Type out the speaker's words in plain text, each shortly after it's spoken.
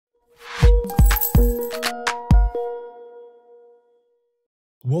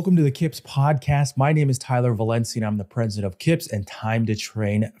Welcome to the KIPS Podcast. My name is Tyler Valencia, and I'm the president of KIPS and Time to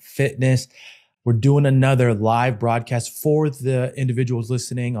Train Fitness. We're doing another live broadcast for the individuals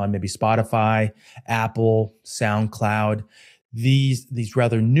listening on maybe Spotify, Apple, SoundCloud. These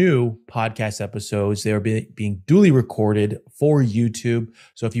rather new podcast episodes, they're being duly recorded for YouTube.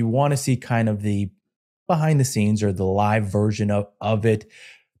 So if you want to see kind of the behind the scenes or the live version of it,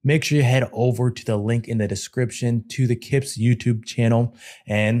 make sure you head over to the link in the description to the KIPS YouTube channel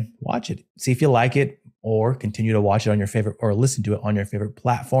and watch it. See if you like it, or continue to watch it on your favorite or listen to it on your favorite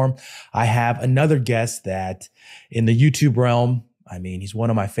platform. I have another guest that in the YouTube realm, he's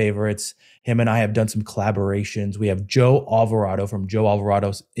one of my favorites. Him and I have done some collaborations. We have Joe Alvarado from Joe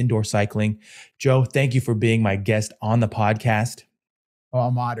Alvarado's Indoor Cycling. Joe, thank you for being my guest on the podcast. Oh,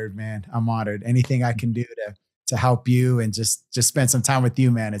 I'm honored, man. I'm honored. Anything I can do to help you and just spend some time with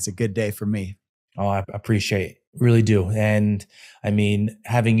you, man, it's a good day for me. Oh, I appreciate it. Really do. And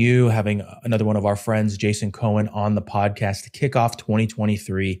having another one of our friends, Jason Cohen, on the podcast to kick off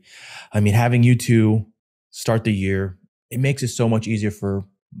 2023. Having you two start the year, it makes it so much easier for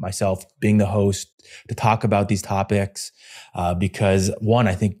myself being the host to talk about these topics because one,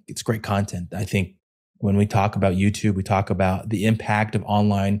 I think it's great content. I think when we talk about YouTube, we talk about the impact of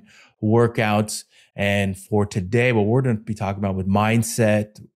online workouts. And for today, what we're going to be talking about with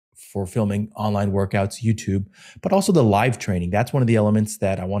mindset for filming online workouts, YouTube, but also the live training. That's one of the elements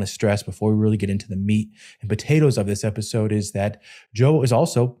that I want to stress before we really get into the meat and potatoes of this episode is that Joe is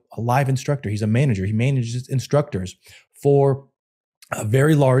also a live instructor. He's a manager. He manages instructors for a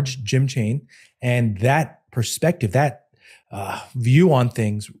very large gym chain. And that perspective, that view on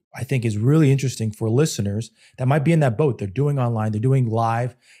things, I think is really interesting for listeners that might be in that boat. They're doing online, they're doing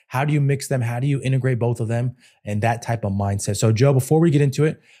live. How do you mix them? How do you integrate both of them? And that type of mindset. So Joe, before we get into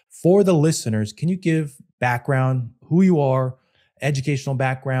it, for the listeners, can you give background, who you are, educational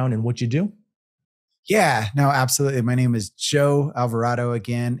background, and what you do? Yeah, no, absolutely. My name is Joe Alvarado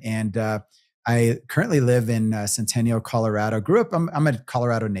again. And I currently live in Centennial, Colorado. I'm a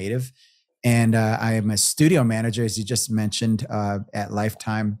Colorado native. And I am a studio manager, as you just mentioned, at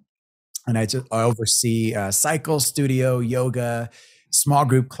Lifetime. And I oversee cycle, studio, yoga, small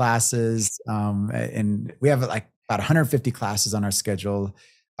group classes. And we have like about 150 classes on our schedule.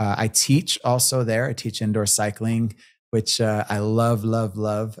 I teach also there. I teach indoor cycling, which I love, love,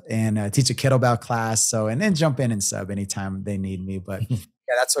 love. And I teach a kettlebell class. And then jump in and sub anytime they need me. But yeah,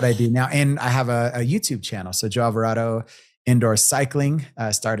 that's what I do now. And I have a YouTube channel. So Joe Alvarado Indoor Cycling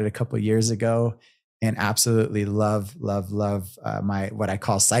started a couple of years ago, and absolutely love my what I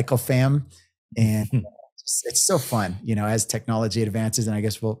call cycle fam, and it's so fun, as technology advances. And I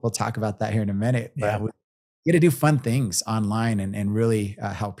guess we'll talk about that here in a minute. But we get to do fun things online and really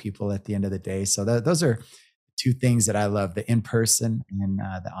help people at the end of the day. So those are two things that I love: the in person and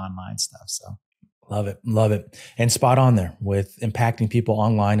the online stuff. So. Love it. And spot on there with impacting people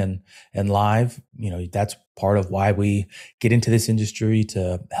online and live. That's part of why we get into this industry,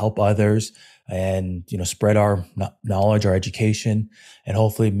 to help others and, spread our knowledge, our education, and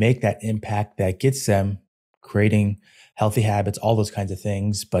hopefully make that impact that gets them creating healthy habits, all those kinds of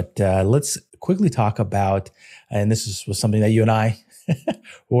things. But let's quickly talk about, and this was something that you and I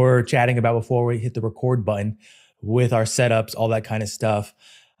were chatting about before we hit the record button with our setups, all that kind of stuff.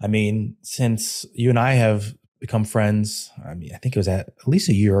 Since you and I have become friends, I think it was at least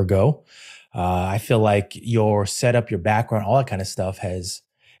a year ago. I feel like your setup, your background, all that kind of stuff it's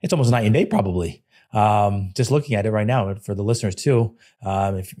almost night and day probably. Just looking at it right now for the listeners too.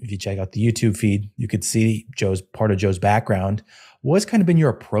 If you check out the YouTube feed, you could see part of Joe's background. What's kind of been your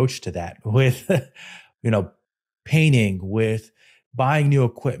approach to that with, painting, with buying new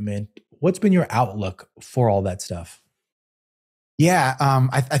equipment? What's been your outlook for all that stuff? Yeah,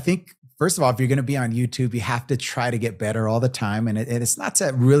 I think, first of all, if you're going to be on YouTube, you have to try to get better all the time. And it's not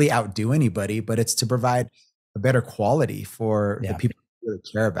to really outdo anybody, but it's to provide a better quality for the people you really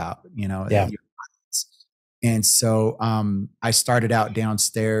care about, And so I started out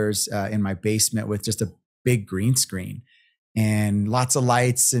downstairs in my basement with just a big green screen and lots of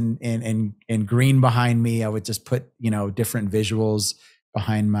lights and green behind me. I would just put, different visuals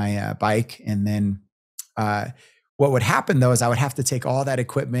behind my bike. And then what would happen though is I would have to take all that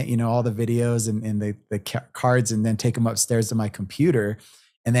equipment, all the videos and the cards, and then take them upstairs to my computer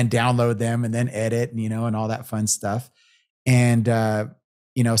and then download them and then edit, and all that fun stuff. And,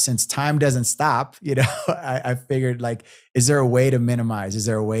 since time doesn't stop, I figured, like, is there a way to minimize? Is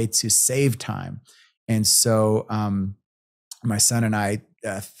there a way to save time? And so my son and I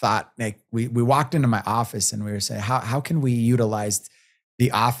thought, like, we walked into my office and we were saying, how can we utilize the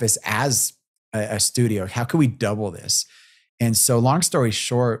office as a studio? How can we double this? And so long story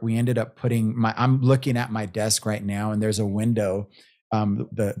short, we ended up I'm looking at my desk right now, and there's a window.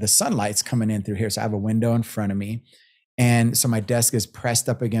 The sunlight's coming in through here. So I have a window in front of me. And so my desk is pressed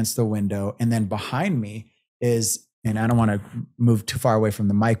up against the window. And then behind me is, and I don't want to move too far away from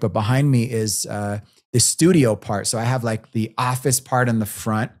the mic, but behind me is the studio part. So I have like the office part in the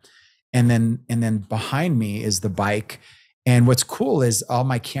front, and then behind me is the bike. And what's cool is all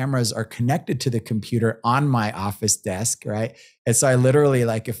my cameras are connected to the computer on my office desk, right? And so I literally,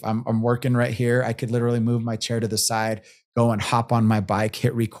 like, if I'm working right here, I could literally move my chair to the side, go and hop on my bike,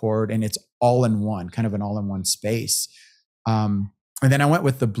 hit record, and it's all in one, kind of an all-in-one space. And then I went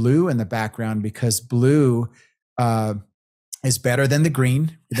with the blue in the background because blue is better than the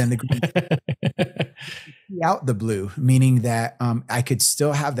green. Out the blue, meaning that I could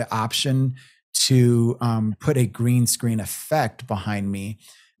still have the option to put a green screen effect behind me.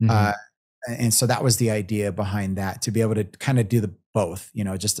 Mm-hmm. And so that was the idea behind that, to be able to kind of do both,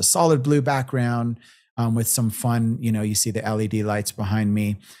 just a solid blue background with some fun, you see the LED lights behind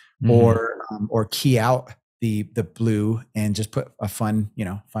me, mm-hmm. or key out the blue and just put a fun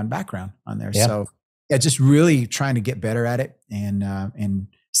background on there. Yeah. So yeah, just really trying to get better at it and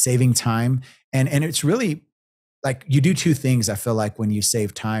saving time. And it's really like you do two things. I feel like when you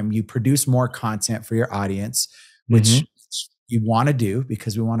save time, you produce more content for your audience, which mm-hmm. you want to do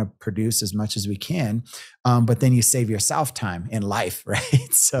because we want to produce as much as we can. But then you save yourself time in life,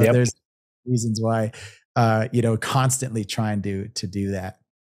 right? So there's reasons why, constantly trying to do that.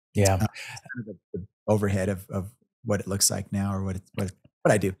 Yeah. Kind of the overhead of what it looks like now, or what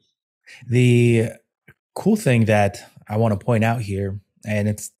I do. The cool thing that I want to point out here, and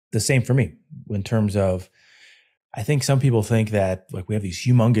it's the same for me in terms of, I think some people think that like we have these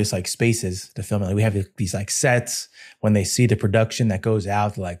humongous like spaces to film. Like we have these like sets. When they see the production that goes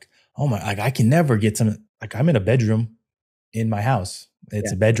out, like, oh my, like I can never get like I'm in a bedroom in my house.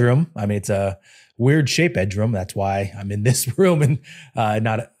 It's a bedroom. I mean, it's a weird shaped bedroom. That's why I'm in this room and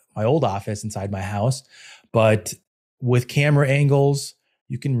not my old office inside my house. But with camera angles,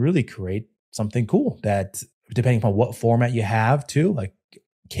 you can really create something cool that, depending upon what format you have too, like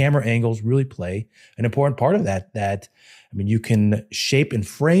camera angles really play an important part of that. I mean, you can shape and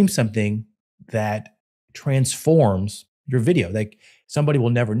frame something that transforms your video. Like somebody will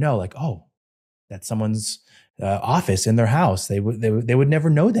never know, like, oh, that's someone's office in their house. They would never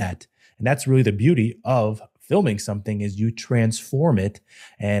know that. And that's really the beauty of filming something, is you transform it.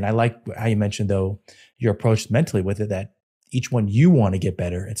 And I like how you mentioned though, your approach mentally with it, that each one you want to get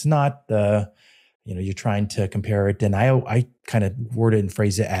better. It's not you're trying to compare it. And I kind of word it and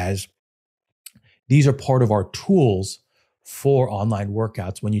phrase it as, these are part of our tools for online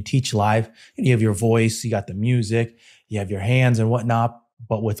workouts. When you teach live, you have your voice, you got the music, you have your hands and whatnot.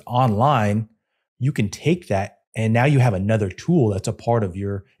 But with online, you can take that and now you have another tool that's a part of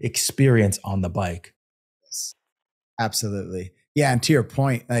your experience on the bike. Yes, absolutely. Yeah. And to your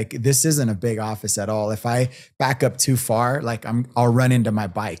point, like this isn't a big office at all. If I back up too far, like I'll run into my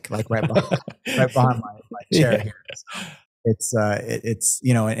bike, like right behind my chair here. So it's,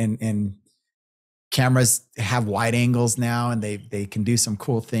 and cameras have wide angles now, and they can do some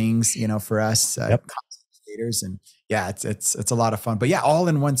cool things, for us creators. And yeah, it's a lot of fun, but yeah, all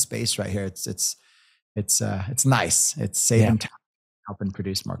in one space right here. It's nice. It's saving time, helping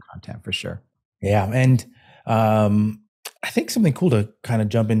produce more content for sure. Yeah. And, I think something cool to kind of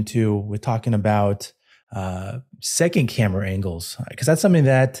jump into with talking about second camera angles, because that's something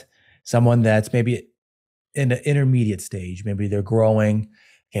that someone that's maybe in the intermediate stage, maybe they're growing.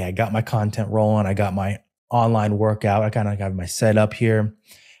 Okay, I got my content rolling. I got my online workout. I kind of got my setup here.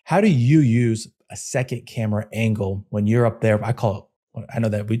 How do you use a second camera angle when you're up there? I know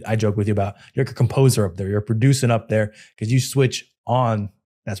that I joke with you about, you're a composer up there, you're producing up there, because you switch on.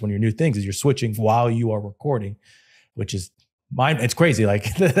 That's one of your new things, is you're switching while you are recording, which is it's crazy.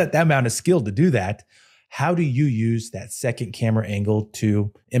 Like that amount of skill to do that. How do you use that second camera angle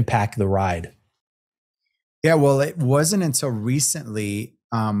to impact the ride? Yeah, well, it wasn't until recently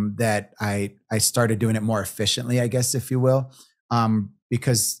that I started doing it more efficiently, I guess, if you will.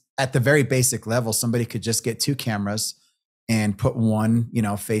 Because at the very basic level, somebody could just get two cameras and put one,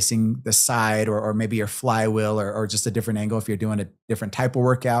 facing the side, or maybe your flywheel, or just a different angle if you're doing a different type of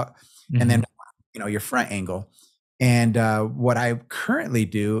workout, mm-hmm. and then, your front angle. And what I currently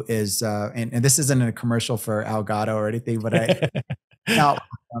do is, and this isn't a commercial for Elgato or anything, but I out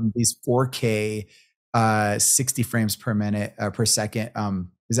these 4K 60 frames per minute per second.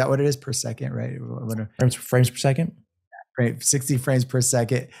 Is that what it is, per second, right? Frames per second? Great. 60 frames per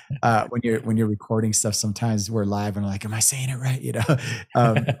second. When you're recording stuff, sometimes we're live and we're like, am I saying it right?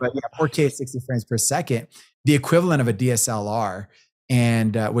 But yeah, 4K 60 frames per second, the equivalent of a DSLR,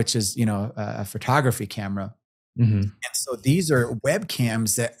 and which is, a photography camera. Mm-hmm. And so these are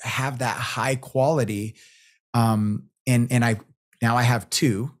webcams that have that high quality. And I have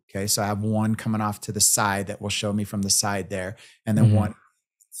two. Okay. So I have one coming off to the side that will show me from the side there, and then one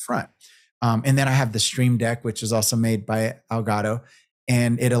front. And then I have the Stream Deck, which is also made by Elgato,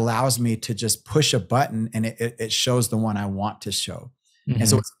 and it allows me to just push a button and it shows the one I want to show. And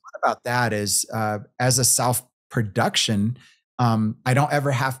so what's fun about that is, as a self-production, I don't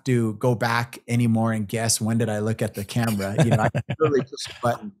ever have to go back anymore and guess, when did I look at the camera? I can literally push a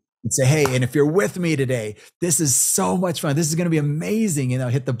button and say, hey, and if you're with me today, this is so much fun. This is going to be amazing.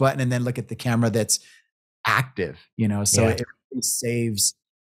 Hit the button and then look at the camera that's active, so it really saves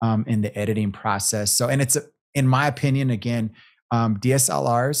in the editing process. So, and it's, in my opinion, again,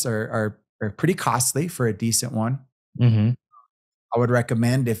 DSLRs are pretty costly for a decent one. I would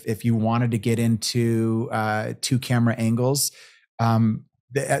recommend, if you wanted to get into 2 camera angles,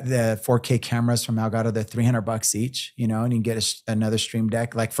 the 4K cameras from Elgato, they're $300 each, and you can get another Stream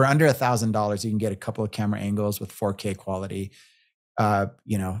Deck. Like for under $1,000, you can get a couple of camera angles with 4K quality.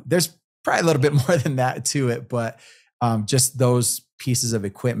 There's probably a little bit more than that to it, but just those pieces of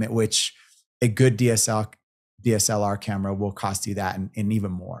equipment, which a good DSLR camera will cost you that and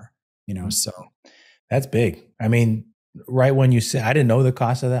even more, so. That's big. I mean, right when you said, I didn't know the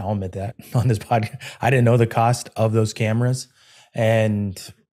cost of that. I'll admit that on this podcast, I didn't know the cost of those cameras.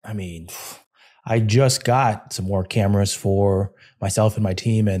 And I mean, I just got some more cameras for myself and my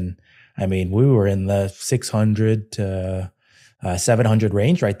team. And I mean, we were in the 600 to 700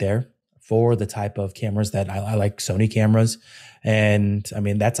 range right there for the type of cameras that I like, Sony cameras. And I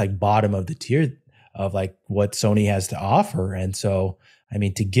mean, that's like bottom of the tier of like what Sony has to offer. And so, I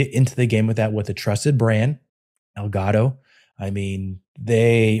mean, to get into the game with that, with a trusted brand, Elgato, I mean,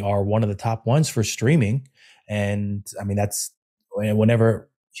 they are one of the top ones for streaming. And I mean, that's, whenever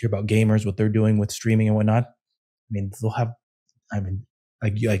you hear about gamers, what they're doing with streaming and whatnot, I mean, they'll have, I mean,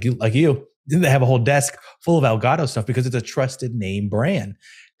 like you, they have a whole desk full of Elgato stuff because it's a trusted name brand.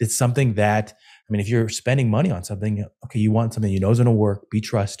 It's something that, I mean, if you're spending money on something, okay, you want something you know is going to work, be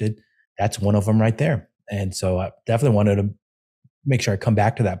trusted. That's one of them right there. And so I definitely wanted to make sure I come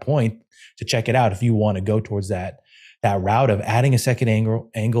back to that point to check it out. If you want to go towards that route of adding a second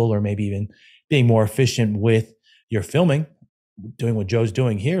angle, or maybe even being more efficient with your filming, doing what Joe's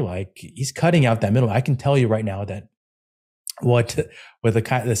doing here, like he's cutting out that middle. I can tell you right now that with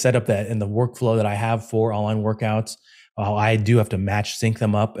the setup that and the workflow that I have for online workouts, I do have to sync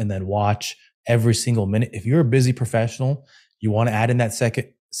them up and then watch every single minute. If you're a busy professional, you want to add in that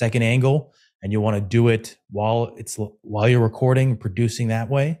second angle and you want to do it while you're recording and producing that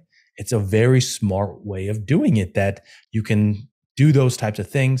way, it's a very smart way of doing it, that you can do those types of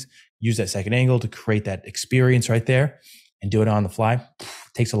things, use that second angle to create that experience right there and do it on the fly. It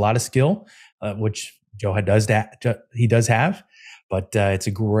takes a lot of skill, which Joe does have, but it's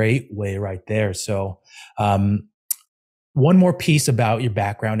a great way right there. So one more piece about your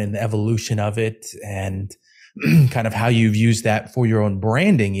background and the evolution of it, and kind of how you've used that for your own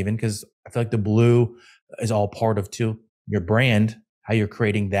branding, even because I feel like the blue is all part of too your brand, how you're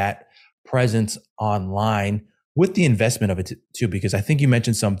creating that presence online with the investment of it too. Because I think you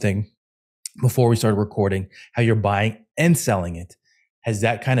mentioned something before we started recording, how you're buying and selling it. Has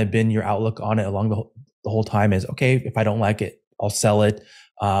that kind of been your outlook on it along the whole time? Is okay, if I don't like it, I'll sell it.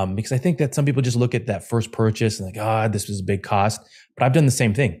 Because I think that some people just look at that first purchase and like, this was a big cost. But I've done the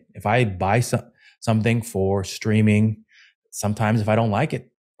same thing. If I buy something for streaming, sometimes if I don't like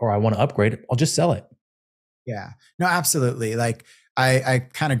it or I want to upgrade it, I'll just sell it. Yeah, no, absolutely. Like I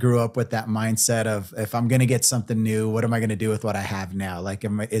kind of grew up with that mindset of, if I'm going to get something new, what am I going to do with what I have now? Like,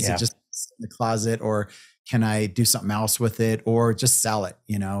 is it just in the closet, or can I do something else with it, or just sell it,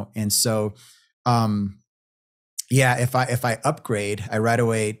 And so, if I upgrade, I right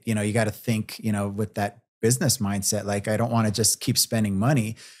away, you got to think, with that business mindset, like I don't want to just keep spending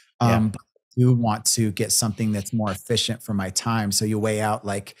money. But you want to get something that's more efficient for my time. So you weigh out,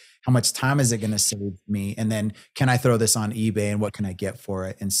 like, how much time is it going to save me? And then can I throw this on eBay, and what can I get for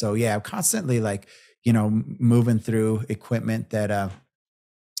it? And so, I'm constantly like, moving through equipment that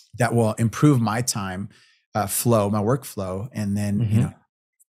will improve my time flow, my workflow. And then,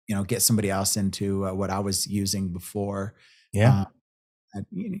 get somebody else into what I was using before. Yeah.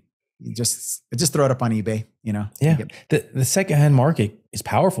 Just throw it up on eBay, Yeah. The secondhand market is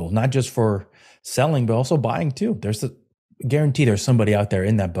powerful, not just for selling, but also buying too. Guarantee there's somebody out there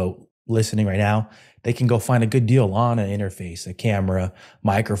in that boat listening right now, they can go find a good deal on an interface, a camera,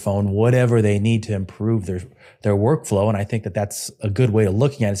 microphone, whatever they need to improve their workflow. And I think that that's a good way of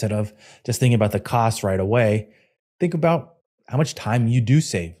looking at it. Instead of just thinking about the cost right away, think about how much time you do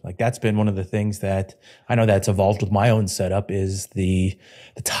save. Like that's been one of the things that I know that's evolved with my own setup is the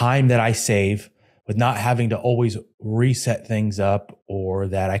time that I save with not having to always reset things up, or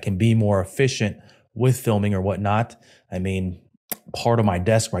that I can be more efficient with filming or whatnot. I mean, part of my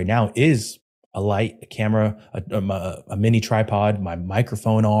desk right now is a light, a camera, a mini tripod, my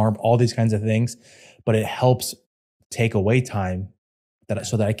microphone arm, all these kinds of things. But it helps take away time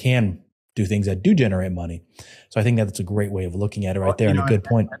so that I can do things that do generate money. So I think that's a great way of looking at it right there, and a good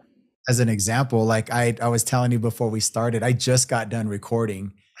point. As an example, like I was telling you before we started, I just got done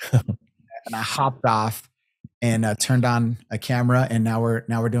recording and I hopped off and turned on a camera, and now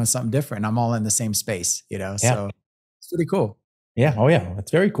we're doing something different. I'm all in the same space, so it's pretty cool. Yeah. Oh yeah.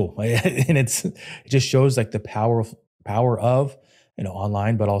 It's very cool. And it just shows like the power of,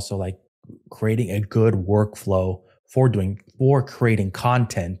 online, but also like creating a good workflow for creating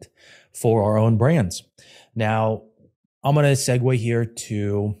content for our own brands. Now I'm going to segue here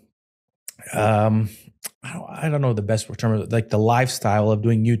to, I don't know the best term, like the lifestyle of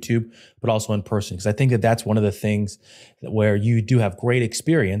doing YouTube, but also in person. Because I think that that's one of the things where you do have great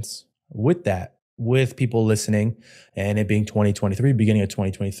experience with that, with people listening, and it being 2023, beginning of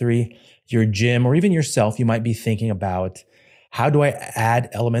 2023, your gym or even yourself, you might be thinking about, how do I add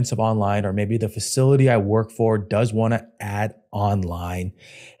elements of online, or maybe the facility I work for does want to add online.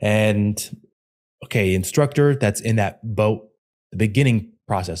 And okay, Instructor, that's in that boat, the beginning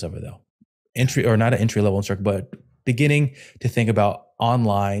process of it though. Not an entry level instructor, but beginning to think about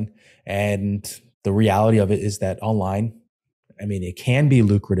online. And the reality of it is that online, I mean, it can be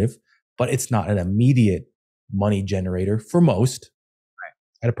lucrative, but it's not an immediate money generator for most. Right.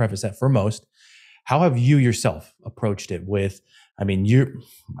 I had to preface that, for most. How have you yourself approached it with,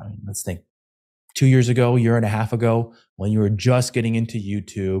 let's think 2 years ago, year and a half ago, when you were just getting into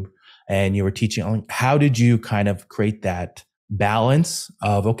YouTube and you were teaching, how did you kind of create that balance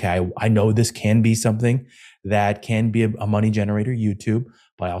of, okay, I know this can be something that can be a money generator, YouTube,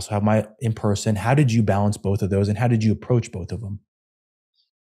 but I also have my in-person. How did you balance both of those, and how did you approach both of them?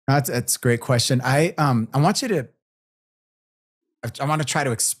 That's a great question. I want to try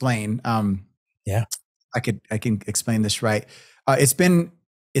to explain. Yeah, I can explain this right. It's been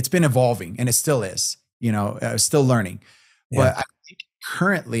evolving, and it still is, still learning. Yeah. But I think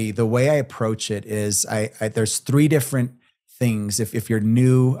currently the way I approach it is there's three different things. If you're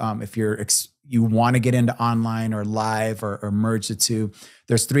new, if you want to get into online or live or merge the two,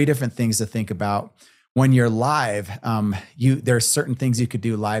 there's three different things to think about. When you're live, there's certain things you could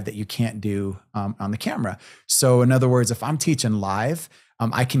do live that you can't do on the camera. So in other words, if I'm teaching live,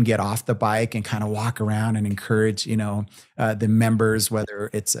 I can get off the bike and kind of walk around and encourage, the members,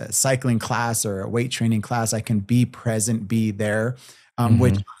 whether it's a cycling class or a weight training class. I can be present, be there,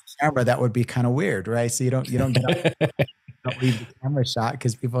 which on camera, that would be kind of weird, right? So you don't get up, don't leave the camera shot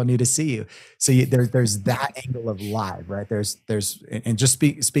because people need to see you. So there's that angle of live, right? There's and just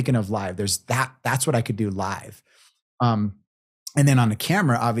speaking of live, there's that's what I could do live. And then on the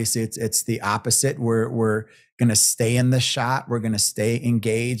camera, obviously it's the opposite. We're going to stay in the shot. We're going to stay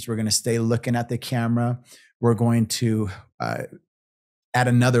engaged. We're going to stay looking at the camera. We're going to, at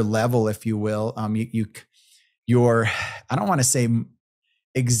another level, if you will, you're, I don't want to say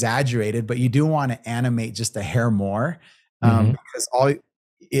exaggerated, but you do want to animate just a hair more, because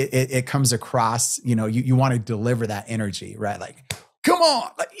it comes across, you want to deliver that energy, right? Like, come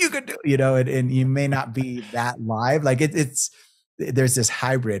on, like you could do, and you may not be that live. Like there's this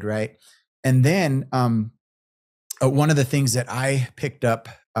hybrid, right? And then, one of the things that I picked up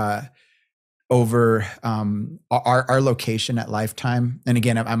over our location at Lifetime, and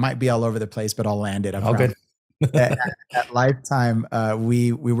again, I might be all over the place, but I'll land it. All good. At Lifetime,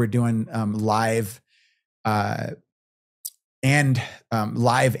 we were doing live and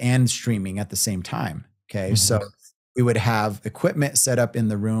streaming at the same time. Okay, so we would have equipment set up in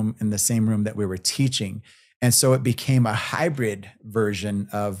the same room that we were teaching, and so it became a hybrid version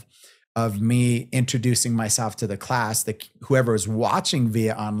of me introducing myself to the class, that whoever is watching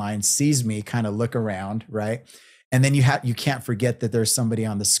via online sees me kind of look around, right? And then you can't forget that there's somebody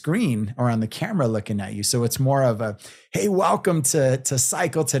on the screen or on the camera looking at you. So it's more of a, hey, welcome to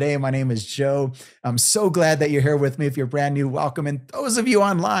Cycle today. My name is Joe. I'm so glad that you're here with me. If you're brand new, welcome. And those of you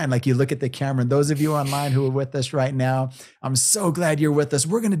online, like you look at the camera, and those of you online who are with us right now, I'm so glad you're with us.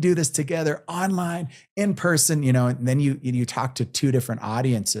 We're going to do this together, online, in person, and then you talk to two different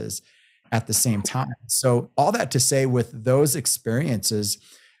audiences at the same time. So all that to say, with those experiences,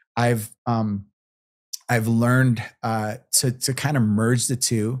 I've learned to kind of merge the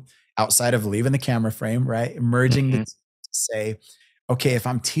two outside of leaving the camera frame, right? Merging the two to say, okay, if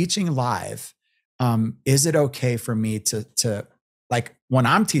I'm teaching live, is it okay for me to like when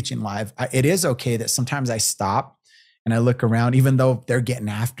I'm teaching live, it is okay that sometimes I stop and I look around, even though they're getting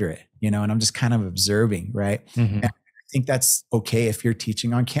after it, and I'm just kind of observing, right? And I think that's okay if you're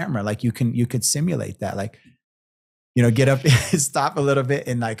teaching on camera. Like you could simulate that, like, get up and stop a little bit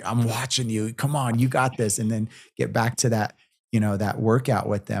and like, I'm watching you. Come on, you got this. And then get back to that, that workout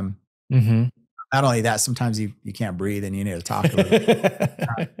with them. Not only that, sometimes you can't breathe and you need to talk a little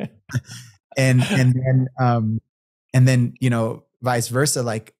bit. And then, vice versa.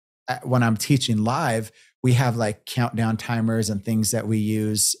 Like when I'm teaching live, we have like countdown timers and things that we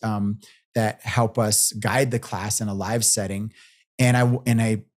use that help us guide the class in a live setting. And when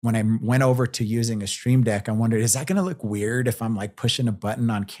I went over to using a Stream Deck, I wondered, is that going to look weird if I'm like pushing a button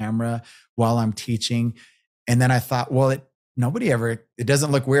on camera while I'm teaching? And then I thought, well, it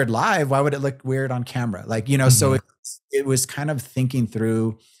doesn't look weird live. Why would it look weird on camera? Like, so it was kind of thinking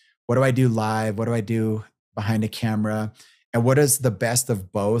through, what do I do live? What do I do behind a camera? And what is the best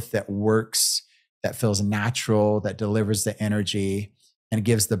of both that works, that feels natural, that delivers the energy and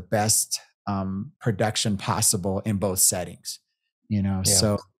gives the best production possible in both settings,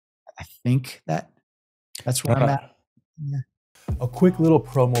 So I think that's where I'm at. Yeah. A quick little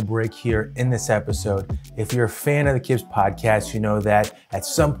promo break here in this episode. If you're a fan of the KIPS podcast, you know that at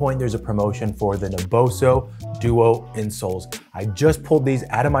some point there's a promotion for the Naboso Duo insoles. I just pulled these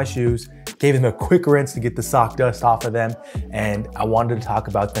out of my shoes, gave them a quick rinse to get the sock dust off of them, and I wanted to talk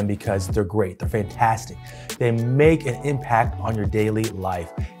about them because they're great. They're fantastic. They make an impact on your daily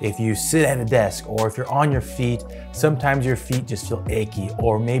life. If you sit at a desk or if you're on your feet, sometimes your feet just feel achy,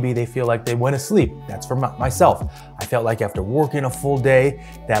 or maybe they feel like they went to sleep. That's for myself. I felt like after working a full day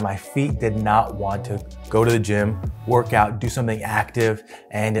that my feet did not want to go to the gym, work out, do something active,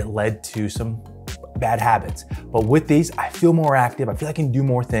 and it led to some bad habits. But with these, I feel more active. I feel I can do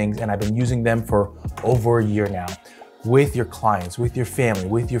more things, and I've been using them for over a year now. With your clients, with your family,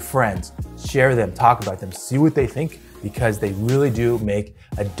 with your friends, share them, talk about them, see what they think, because they really do make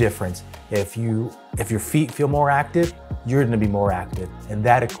a difference. If your feet feel more active, you're gonna be more active, and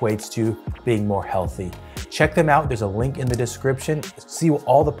that equates to being more healthy. Check them out. There's a link in the description. See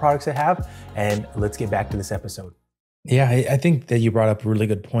all the products they have, and let's get back to this episode. Yeah, I think that you brought up a really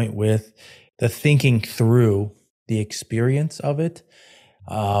good point with the thinking through the experience of it.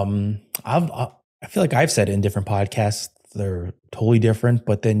 I feel like I've said it in different podcasts, they're totally different,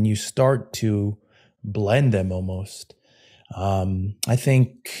 but then you start to blend them almost. I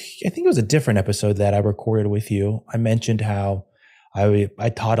think it was a different episode that I recorded with you. I mentioned how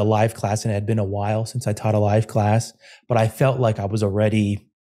I taught a live class, and it had been a while since I taught a live class, but I felt like I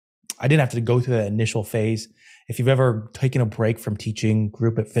didn't have to go through that initial phase. If you've ever taken a break from teaching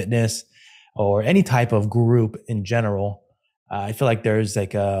group at fitness or any type of group in general, I feel like there's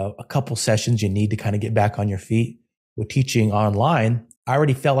like a couple sessions you need to kind of get back on your feet. With teaching online, I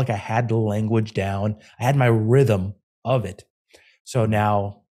already felt like I had the language down. I had my rhythm of it. So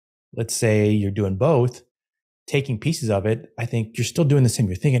now, let's say you're doing both, taking pieces of it, I think you're still doing the same.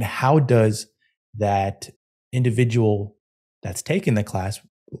 You're thinking, how does that individual that's taking the class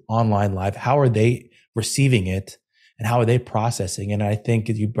online live, how are they receiving it and how are they processing? And I think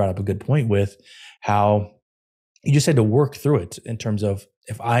you brought up a good point with how you just had to work through it in terms of,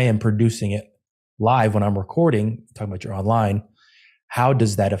 if I am producing it live when I'm recording, talking about your online, how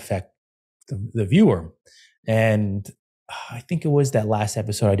does that affect the viewer? And I think it was that last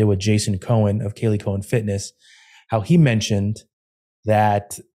episode I did with Jason Cohen of Kaylee Cohen Fitness, how he mentioned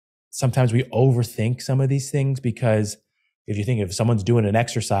that sometimes we overthink some of these things, because if someone's doing an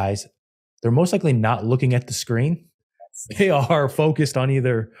exercise, they're most likely not looking at the screen. They are focused on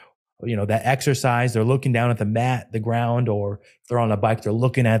either that exercise, they're looking down at the mat, the ground, or if they're on a bike, they're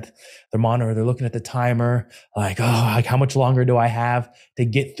looking at their monitor, they're looking at the timer, like how much longer do I have to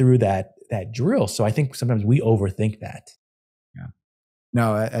get through that drill? So I think sometimes we overthink that. Yeah.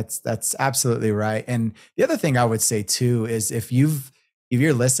 No, that's absolutely right. And the other thing I would say too is if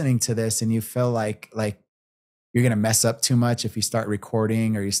you're listening to this and you feel like you're going to mess up too much if you start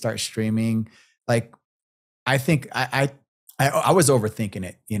recording or you start streaming, like I think I was overthinking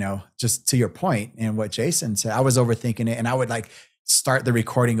it, just to your point and what Jason said. I was overthinking it, and I would like start the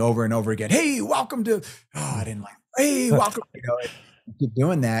recording over and over again. Hey, welcome to, hey, welcome. Keep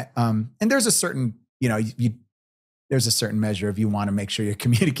doing that. And there's a certain, there's a certain measure if you want to make sure you're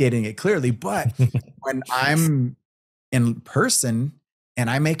communicating it clearly. But when I'm in person and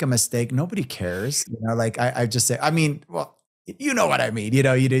I make a mistake, nobody cares. I just say, you know what I mean?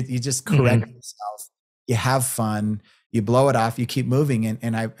 You just correct Mhm. yourself, you have fun, you blow it off, you keep moving.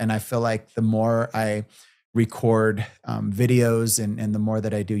 And I feel like the more I record videos and the more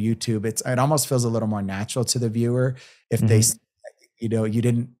that I do YouTube, it almost feels a little more natural to the viewer if Mhm. you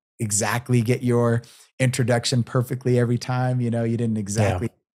didn't exactly get your introduction perfectly every time, you didn't Yeah. exactly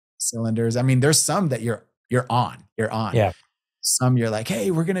cylinders. I mean, there's some that you're on. Yeah. Some you're like,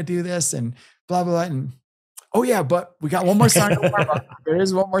 hey, we're gonna do this and blah blah blah. And oh yeah, but we got one more song to warm up. There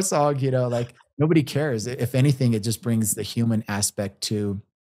is one more song, like nobody cares. If anything, it just brings the human aspect to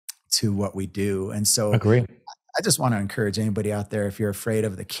what we do. And so Agree. I just want to encourage anybody out there, if you're afraid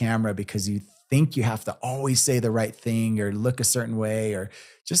of the camera because you think you have to always say the right thing or look a certain way, or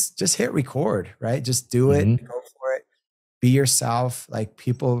just hit record, right? Just do it, Mhm. go for it, be yourself. Like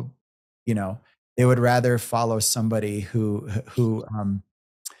people, you know, they would rather follow somebody who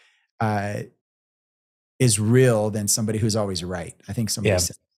uh is real than somebody who's always right. I think somebody Yeah.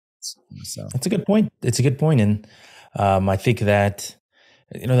 said so. That's a good point. It's a good point. And I think that,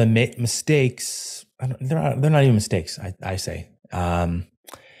 the mistakes, they're not even mistakes, I say.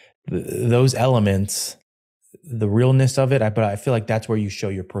 Those elements, the realness of it, but I feel like that's where you show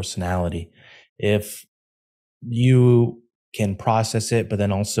your personality. If you can process it, but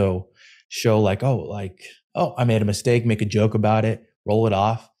then also show oh, I made a mistake, make a joke about it, roll it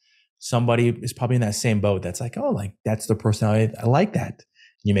off. Somebody is probably in that same boat. That's like, oh, like that's the personality. I like that.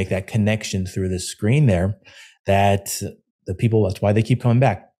 You make that connection through the screen there that the people, that's why they keep coming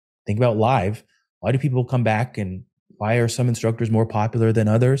back. Think about live. Why do people come back, and why are some instructors more popular than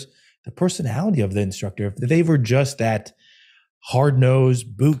others? The personality of the instructor. If they were just that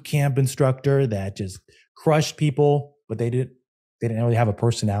hard-nosed boot camp instructor that just crushed people, but they didn't really have a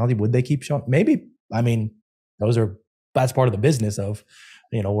personality, would they keep showing? Maybe. I mean, that's part of the business of,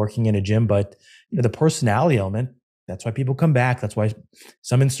 working in a gym. But the personality element, that's why people come back. That's why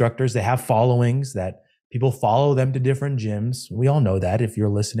some instructors, they have followings that people follow them to different gyms. We all know that. If you're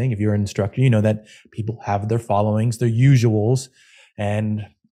listening, if you're an instructor, you know that people have their followings, their usuals, and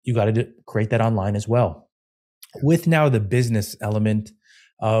you got to create that online as well. With now the business element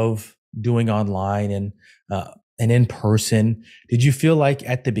of doing online and in person, did you feel like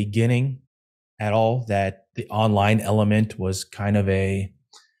at the beginning at all that the online element was kind of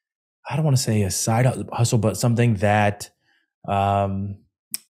I don't want to say a side hustle, but something that um,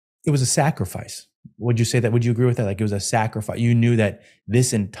 it was a sacrifice? Would you say that? Would you agree with that? Like it was a sacrifice. You knew that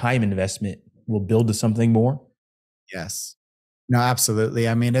this in time investment will build to something more. Yes. No, absolutely.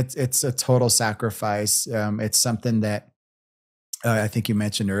 I mean, it's a total sacrifice. It's something that I think you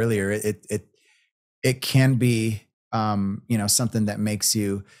mentioned earlier. It can be something that makes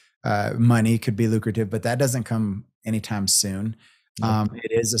you money, could be lucrative, but that doesn't come anytime soon. Nope.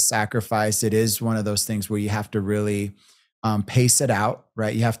 It is a sacrifice. It is one of those things where you have to really pace it out,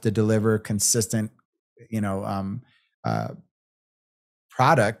 right? You have to deliver consistent, you know, um, uh,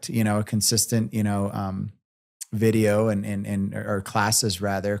 product, a consistent, video and or classes,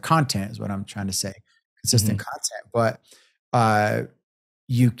 rather content is what I'm trying to say, consistent Mhm. content. But uh,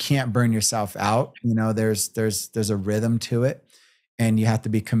 you can't burn yourself out. There's a rhythm to it, and you have to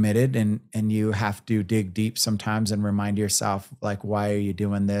be committed, and you have to dig deep sometimes and remind yourself, like, why are you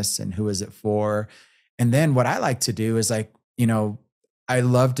doing this and who is it for? And then what I like to do is, like, I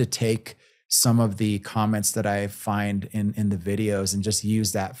love to take some of the comments that I find in the videos and just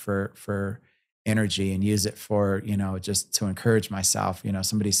use that for energy, and use it for, just to encourage myself.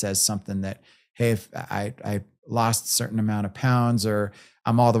 Somebody says something that, hey, if I lost a certain amount of pounds, or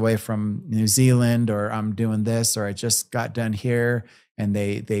I'm all the way from New Zealand, or I'm doing this, or I just got done here, and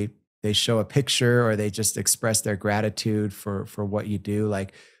they show a picture, or they just express their gratitude for what you do.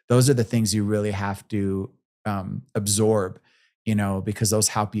 Like, those are the things you really have to absorb, because those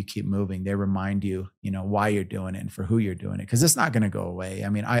help you keep moving. They remind you, why you're doing it and for who you're doing it, because it's not going to go away. I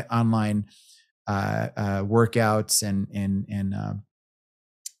mean, I online workouts and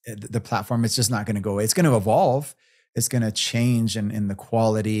the platform, it's just not going to go away. It's going to evolve. It's going to change in the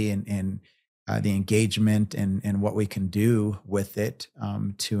quality and the engagement and what we can do with it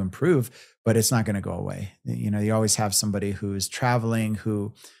to improve. But it's not going to go away. You always have somebody who's traveling,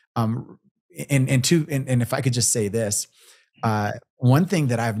 who, um, and if I could just say this, one thing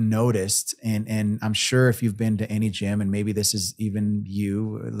that I've noticed, and I'm sure if you've been to any gym, and maybe this is even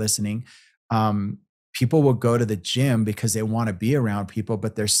you listening, um, people will go to the gym because they want to be around people,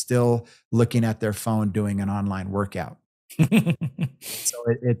 but they're still looking at their phone doing an online workout. So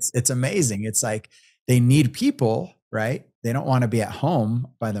it's amazing. It's like they need people, right? They don't want to be at home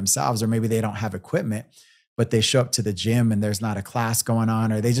by themselves, or maybe they don't have equipment, but they show up to the gym and there's not a class going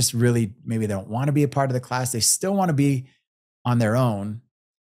on, or they just really, maybe they don't want to be a part of the class. They still want to be on their own,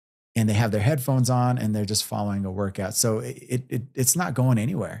 and they have their headphones on and they're just following a workout. So it's not going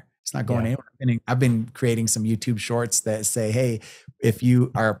anywhere. It's not going Yeah. anywhere. I've been creating some YouTube shorts that say, hey, if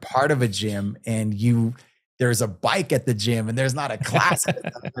you are part of a gym and there's a bike at the gym and there's not a class at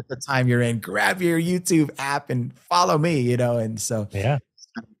the time you're in, grab your YouTube app and follow me, And so Yeah.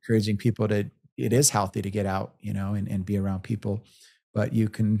 I'm encouraging people it is healthy to get out, and be around people, but you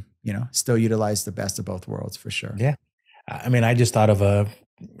can, still utilize the best of both worlds for sure. Yeah. I mean, I just thought of a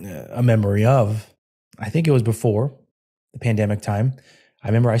memory of, I think it was before the pandemic time. I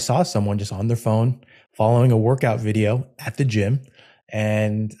remember I saw someone just on their phone following a workout video at the gym.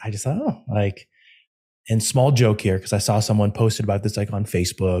 And I just thought, and small joke here, because I saw someone posted about this like on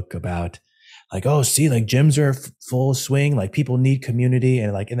Facebook about like, oh, see, like gyms are full swing, like people need community.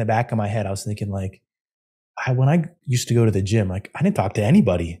 And like in the back of my head, I was thinking like, when I used to go to the gym, like I didn't talk to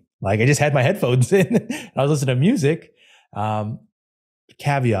anybody. Like I just had my headphones in and I was listening to music.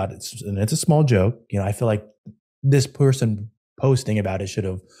 Caveat, it's a small joke. I feel like this person posting about it should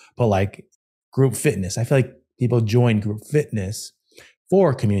have put like group fitness. I feel like people join group fitness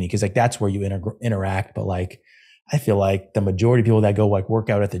for community because like that's where you interact. But like, I feel like the majority of people that go like work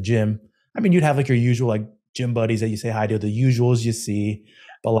out at the gym, I mean, you'd have like your usual like gym buddies that you say hi to, the usuals you see,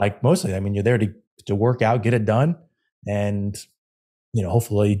 but like mostly, I mean, you're there to work out, get it done, and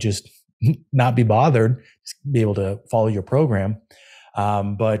hopefully just not be bothered, just be able to follow your program.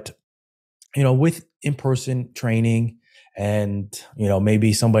 But with in-person training, and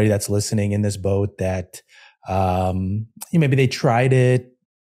maybe somebody that's listening in this boat that maybe they tried it,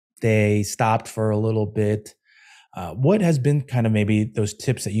 they stopped for a little bit. What has been kind of maybe those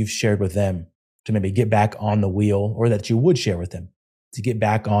tips that you've shared with them to maybe get back on the wheel, or that you would share with them to get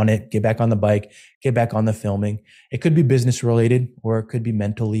back on it, get back on the bike, get back on the filming? It could be business related, or it could be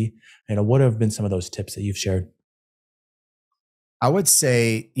mentally. What have been some of those tips that you've shared? I would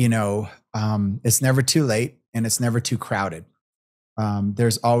say, it's never too late and it's never too crowded.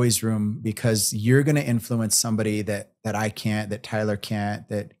 There's always room, because you're going to influence somebody that I can't, that Tyler can't,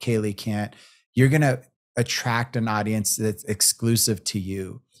 that Kaylee can't. You're going to attract an audience that's exclusive to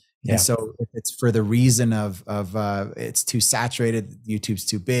you. Yeah. And so if it's for the reason of it's too saturated, YouTube's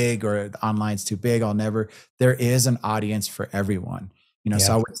too big, or online's too big, there is an audience for everyone.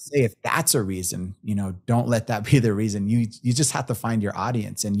 So I would say if that's a reason, don't let that be the reason. You just have to find your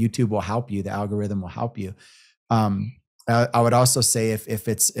audience, and YouTube will help you. The algorithm will help you. I would also say if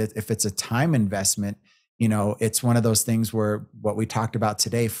it's a time investment, it's one of those things where what we talked about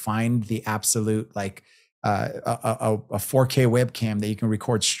today, find the absolute like a 4K webcam that you can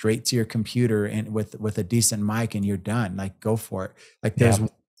record straight to your computer and with a decent mic, and you're done. Like go for it. Like there's ways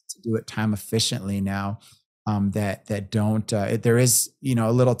to do it time efficiently now. That don't, there is,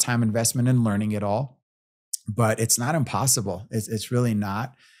 a little time investment in learning it all, but it's not impossible. It's really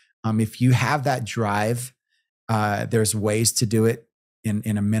not. If you have that drive, there's ways to do it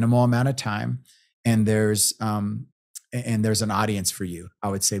in a minimal amount of time. And there's an audience for you. I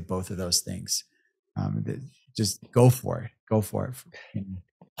would say both of those things. Just go for it. Go for it.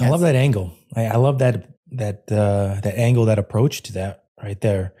 I love that angle. I love that angle, that approach to that right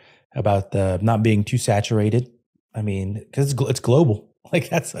there, about the not being too saturated. I mean, because it's global. Like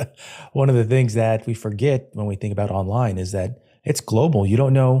that's one of the things that we forget when we think about online, is that it's global. You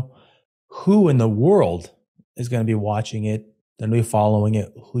don't know who in the world is going to be watching it, going to be following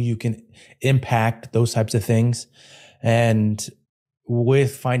it, who you can impact, those types of things. And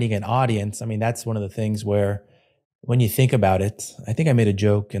with finding an audience, I mean, that's one of the things where when you think about it, I think I made a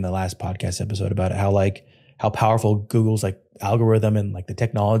joke in the last podcast episode about it, how powerful Google's like algorithm and like the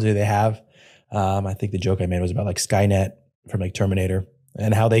technology they have. I think the joke I made was about like Skynet from like Terminator,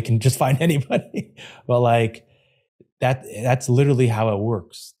 and how they can just find anybody. Well, like that's literally how it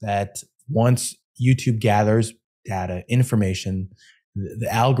works. That once YouTube gathers data, information, the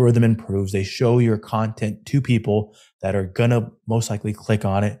algorithm improves, they show your content to people that are gonna most likely click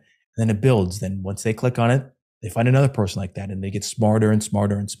on it, and then it builds. Then once they click on it, they find another person like that, and they get smarter and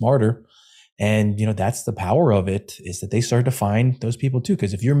smarter and smarter. And, that's the power of it, is that they start to find those people too.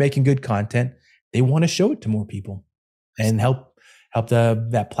 Because if you're making good content, they want to show it to more people and help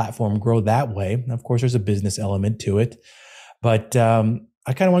that platform grow that way. And of course, there's a business element to it. But I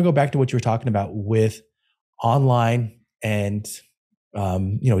kind of want to go back to what you were talking about with online and,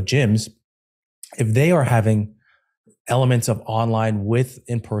 gyms. If they are having elements of online with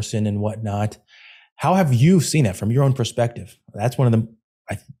in-person and whatnot, how have you seen that from your own perspective? That's one of the,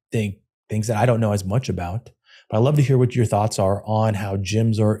 I think, things that I don't know as much about, but I'd love to hear what your thoughts are on how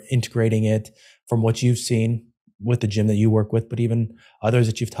gyms are integrating it from what you've seen with the gym that you work with, but even others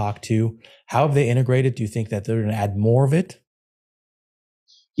that you've talked to. How have they integrated? Do you think that they're going to add more of it,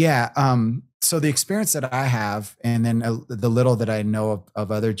 Yeah. So the experience that I have, and then the little that I know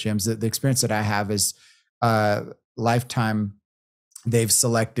of other gyms, the experience that I have is Lifetime. They've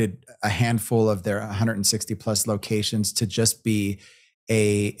selected a handful of their 160 plus locations to just be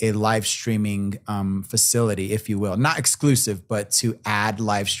a live streaming facility, if you will, not exclusive, but to add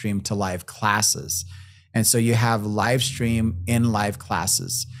live stream to live classes. And so you have live stream in live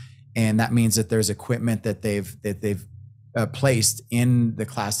classes, and that means that there's equipment that they've placed in the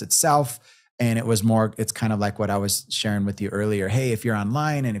class itself. And it's kind of like what I was sharing with you earlier. Hey, if you're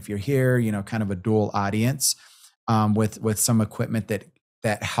online and if you're here, kind of a dual audience with some equipment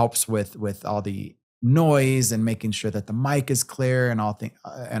that helps with all the noise and making sure that the mic is clear and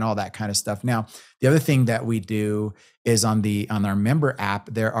all that kind of stuff. Now, the other thing that we do is on our member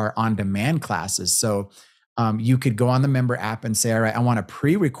app, there are on-demand classes. So you could go on the member app and say, all right, I want a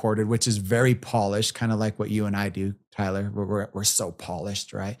pre-recorded, which is very polished, kind of like what you and I do, Tyler. We're so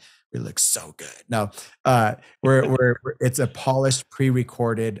polished, right? We look so good. No, it's a polished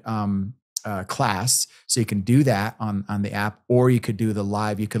pre-recorded class. So you can do that on the app, or you could do the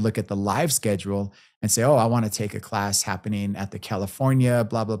live. You could look at the live schedule and say, oh, I want to take a class happening at the California,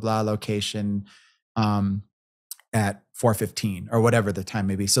 blah, blah, blah location at 4:15 or whatever the time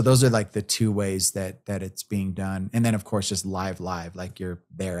may be. So those are like the two ways that it's being done. And then of course, just live, like you're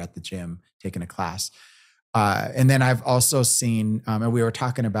there at the gym taking a class. And then I've also seen, and we were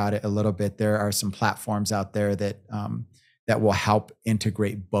talking about it a little bit, there are some platforms out there that will help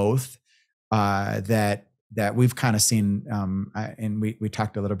integrate both, that we've kind of seen, and we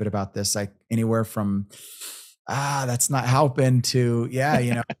talked a little bit about this, like anywhere from, that's not helping to,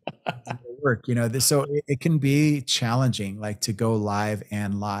 work, so it can be challenging, like to go live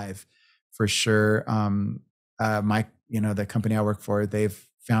for sure. The company I work for, they've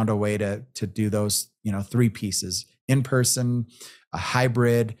found a way to do those, three pieces: in person, a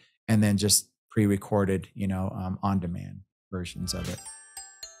hybrid, and then just pre-recorded, on demand versions of it.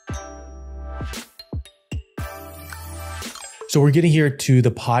 So we're getting here to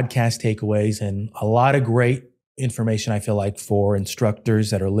the podcast takeaways, and a lot of great information, I feel like, for instructors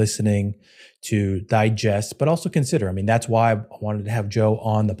that are listening to digest, but also consider. I mean, that's why I wanted to have Joe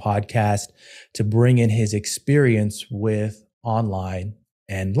on the podcast, to bring in his experience with online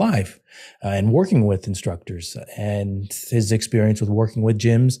and live and working with instructors, and his experience with working with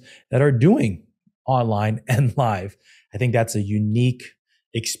gyms that are doing online and live. I think that's a unique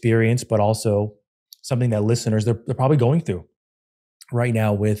experience, but also something that listeners, they're probably going through right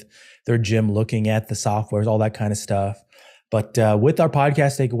now with their gym, looking at the softwares, all that kind of stuff. But with our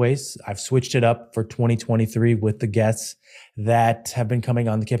podcast takeaways, I've switched it up for 2023 with the guests that have been coming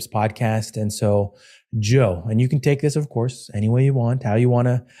on the KIPS podcast. And so, Joe, and you can take this, of course, any way you want, how you want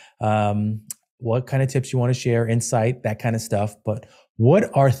to, what kind of tips you want to share, insight, that kind of stuff. But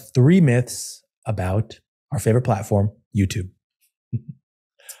what are 3 myths about our favorite platform, YouTube?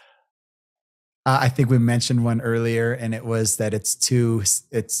 I think we mentioned one earlier, and it was that it's too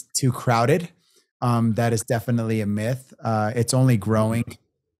crowded. That is definitely a myth. It's only growing,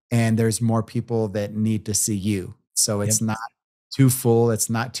 and there's more people that need to see you. So it's not too full. It's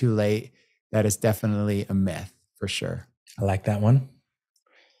not too late. That is definitely a myth for sure. I like that one.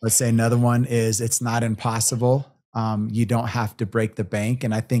 Let's say another one is it's not impossible. You don't have to break the bank.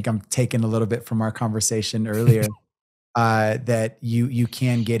 And I think I'm taking a little bit from our conversation earlier. That you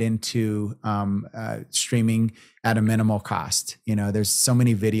can get into streaming at a minimal cost. There's so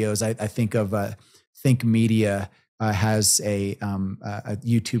many videos. I think of Think Media has a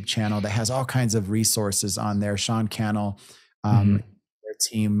YouTube channel that has all kinds of resources on there. Sean Cannell, their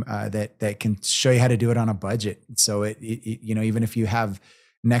team that can show you how to do it on a budget. So it even if you have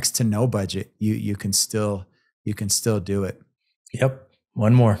next to no budget, you can still do it. Yep.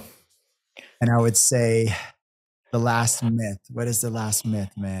 One more. And I would say, the last myth. What is the last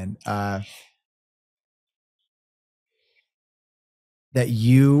myth, man? That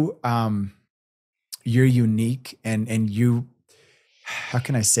you're unique and you, how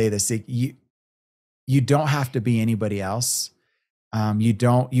can I say this? You don't have to be anybody else.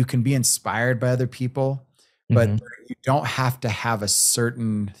 You can be inspired by other people, but you don't have to have a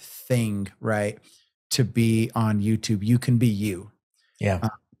certain thing, right, to be on YouTube. You can be you. Yeah. You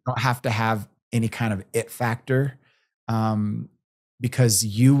don't have to have any kind of it factor. Because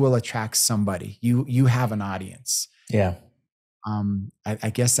you will attract somebody. You have an audience. Yeah. I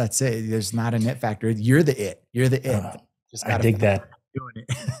guess that's it. There's not an it factor. You're the it. You're the it. I dig that. Doing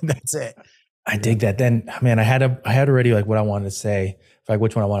it. That's it. I dig that. Then, man, I had already like what I wanted to say, like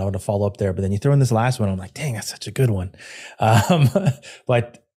which one I wanted to follow up there. But then you throw in this last one. I'm like, dang, that's such a good one.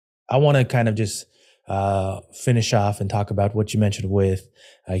 But I want to kind of just finish off and talk about what you mentioned with,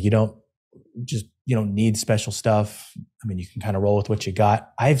 you don't need special stuff. I mean, you can kind of roll with what you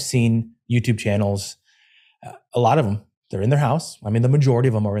got. I've seen YouTube channels, a lot of them, they're in their house. I mean, the majority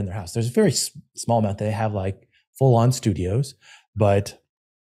of them are in their house. There's a very small amount that they have like full on studios, but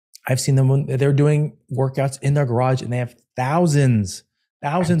I've seen them when they're doing workouts in their garage and they have thousands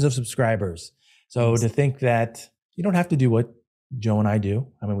of subscribers. So to think that you don't have to do what Joe and I do.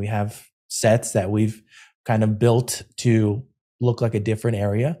 I mean, we have sets that we've kind of built to look like a different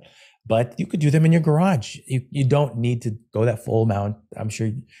area, but you could do them in your garage. You don't need to go that full amount. I'm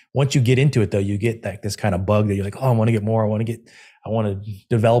sure once you get into it though, you get like this kind of bug that you're like, oh, I want to get more. I want to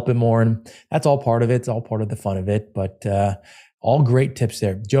develop it more. And that's all part of it. It's all part of the fun of it, but, all great tips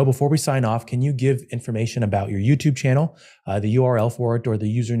there. Joe, before we sign off, can you give information about your YouTube channel, the URL for it or the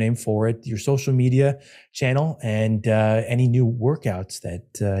username for it, your social media channel, and any new workouts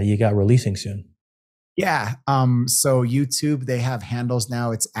that you got releasing soon? Yeah. So YouTube, they have handles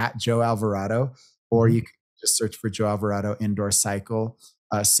now. It's at Joe Alvarado, or you can just search for Joe Alvarado Indoor Cycle.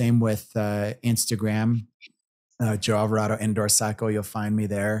 Same with Instagram, Joe Alvarado Indoor Cycle. You'll find me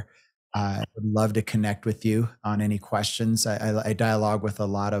there. I would love to connect with you on any questions. I dialogue with a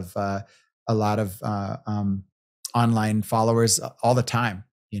lot of online followers all the time,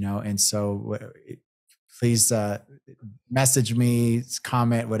 and so please message me,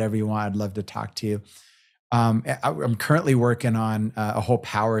 comment, whatever you want. I'd love to talk to you. I'm currently working on a whole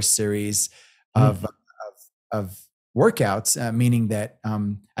power series of workouts, meaning that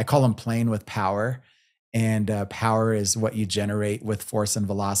I call them playing with power. And power is what you generate with force and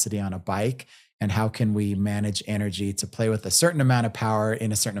velocity on a bike. And how can we manage energy to play with a certain amount of power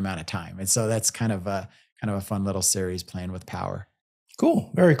in a certain amount of time? And so that's kind of a fun little series, playing with power.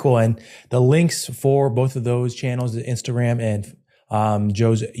 Cool. Very cool. And the links for both of those channels, the Instagram and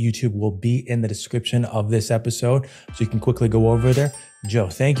Joe's YouTube, will be in the description of this episode. So you can quickly go over there. Joe,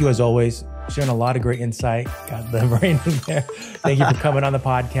 thank you as always. Sharing a lot of great insight. Got the brain in there. Thank you for coming on the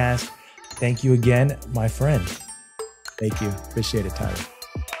podcast. Thank you again, my friend. Thank you. Appreciate it, Tyler.